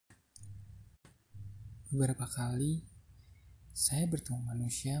Beberapa kali saya bertemu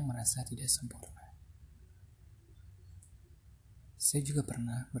manusia yang merasa tidak sempurna. Saya juga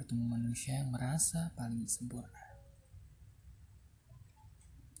pernah bertemu manusia yang merasa paling sempurna.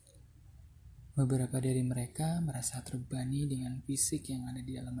 Beberapa dari mereka merasa terbebani dengan fisik yang ada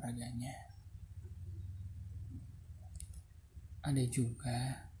di dalam raganya. Ada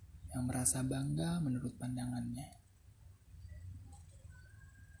juga yang merasa bangga menurut pandangannya.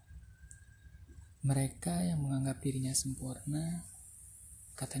 Mereka yang menganggap dirinya sempurna,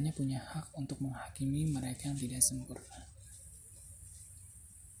 katanya punya hak untuk menghakimi mereka yang tidak sempurna.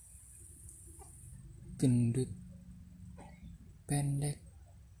 Gendut, pendek,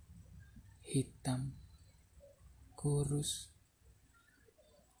 hitam, kurus,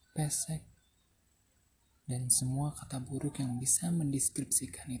 pesek, dan semua kata buruk yang bisa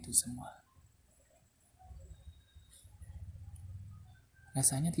mendeskripsikan itu semua.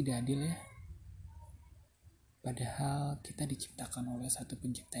 Rasanya tidak adil ya. Padahal kita diciptakan oleh satu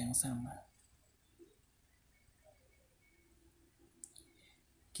pencipta yang sama.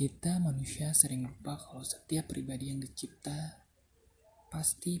 Kita manusia sering lupa kalau setiap pribadi yang dicipta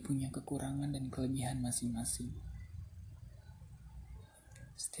pasti punya kekurangan dan kelebihan masing-masing.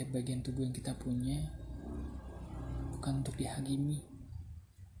 Setiap bagian tubuh yang kita punya bukan untuk dihakimi,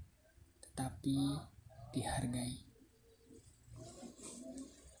 tetapi dihargai.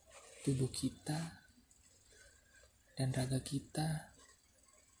 Tubuh kita dan raga kita,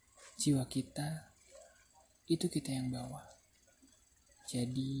 jiwa kita, itu kita yang bawa.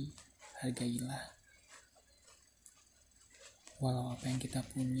 Jadi, hargailah. Walau apa yang kita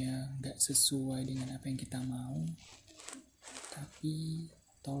punya gak sesuai dengan apa yang kita mau, tapi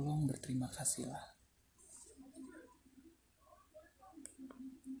tolong berterima kasihlah.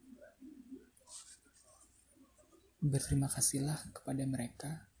 Berterima kasihlah kepada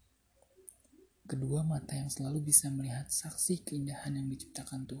mereka, kedua mata yang selalu bisa melihat saksi keindahan yang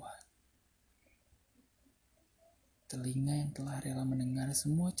diciptakan Tuhan. Telinga yang telah rela mendengar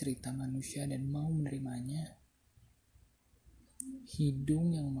semua cerita manusia dan mau menerimanya.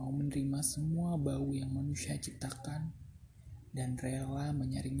 Hidung yang mau menerima semua bau yang manusia ciptakan dan rela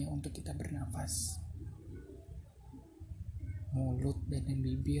menyaringnya untuk kita bernafas. Mulut dan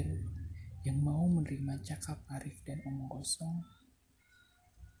bibir yang mau menerima cakap arif dan omong kosong.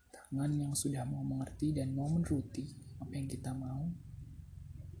 Tangan yang sudah mau mengerti dan mau menuruti apa yang kita mau.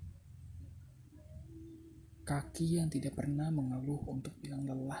 Kaki yang tidak pernah mengeluh untuk bilang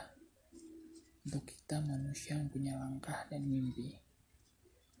lelah. Untuk kita manusia yang punya langkah dan mimpi.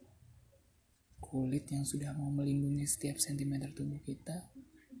 Kulit yang sudah mau melindungi setiap sentimeter tubuh kita.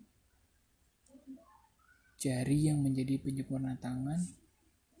 Jari yang menjadi penyempurna tangan.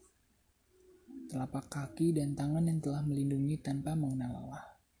 Telapak kaki dan tangan yang telah melindungi tanpa mengenal lelah.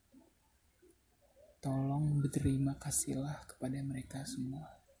 Tolong berterima kasihlah kepada mereka semua.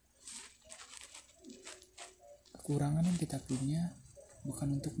 Kekurangan yang kita punya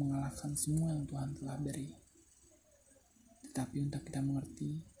bukan untuk mengalahkan semua yang Tuhan telah beri, tetapi untuk kita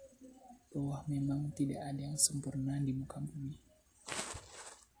mengerti bahwa memang tidak ada yang sempurna di muka bumi.